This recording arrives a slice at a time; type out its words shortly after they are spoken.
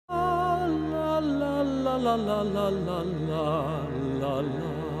la la la la la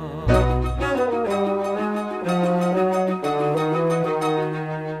la.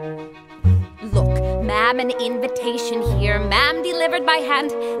 Look, ma'am, an invitation here, ma'am, delivered by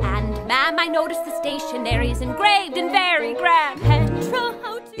hand. And ma'am, I noticed the stationery is engraved in very grand.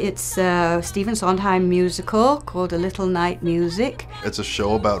 It's a Stephen Sondheim musical called A Little Night Music. It's a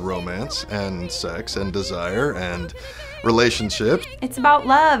show about romance and sex and desire and relationships. It's about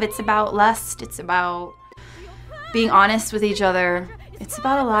love, it's about lust, it's about being honest with each other. It's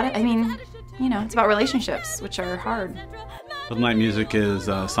about a lot of, it's about relationships, which are hard. Little Night Music is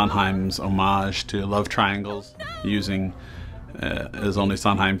Sondheim's homage to love triangles, using, as only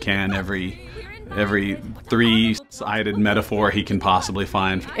Sondheim can, every three-sided metaphor he can possibly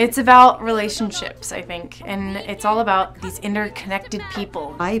find. It's about relationships, I think, and it's all about these interconnected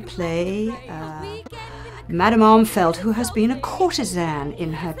people. I play Madame Armfeld, who has been a courtesan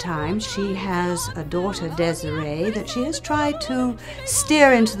in her time. She has a daughter, Desiree, that she has tried to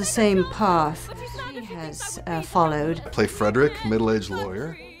steer into the same path she has followed. I play Frederick, middle-aged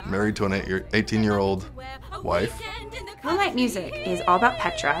lawyer, married to an 18-year-old wife. Little Night Music is all about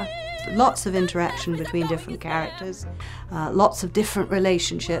Petra. Lots of interaction between different characters, lots of different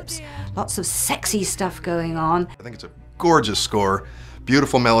relationships, lots of sexy stuff going on. I think it's a gorgeous score,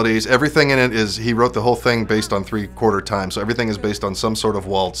 beautiful melodies. Everything in it is, he wrote the whole thing based on 3/4 time, so everything is based on some sort of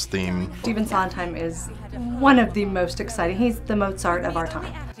waltz theme. Stephen Sondheim is one of the most exciting. He's the Mozart of our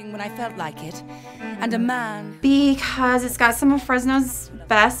time. When I felt like it, and a man. Because it's got some of Fresno's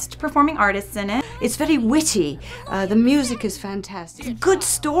best performing artists in it. It's very witty, the music is fantastic, good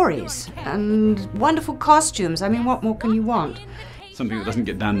stories and wonderful costumes. I mean, what more can you want? Something that doesn't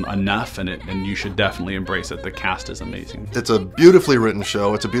get done enough, and you should definitely embrace it. The cast is amazing. It's a beautifully written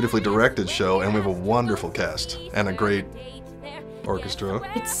show, it's a beautifully directed show, and we have a wonderful cast and a great orchestra.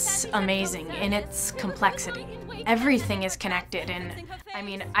 It's amazing in its complexity. Everything is connected, and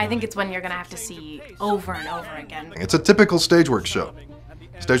I think it's one you're gonna have to see over and over again. It's a typical Stageworks show.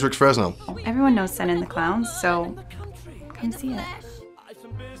 Stageworks Fresno. Everyone knows Sen and the Clowns, so come see it.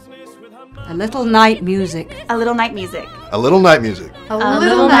 A Little Night Music. A Little Night Music. A Little Night Music. A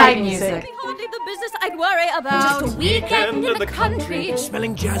Little Night Music. Hardly the business I'd worry about. Just a weekend in the country,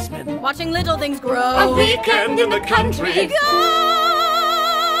 smelling jasmine. Watching little things grow. A weekend in the country. Go!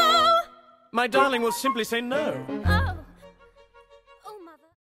 My darling will simply say no.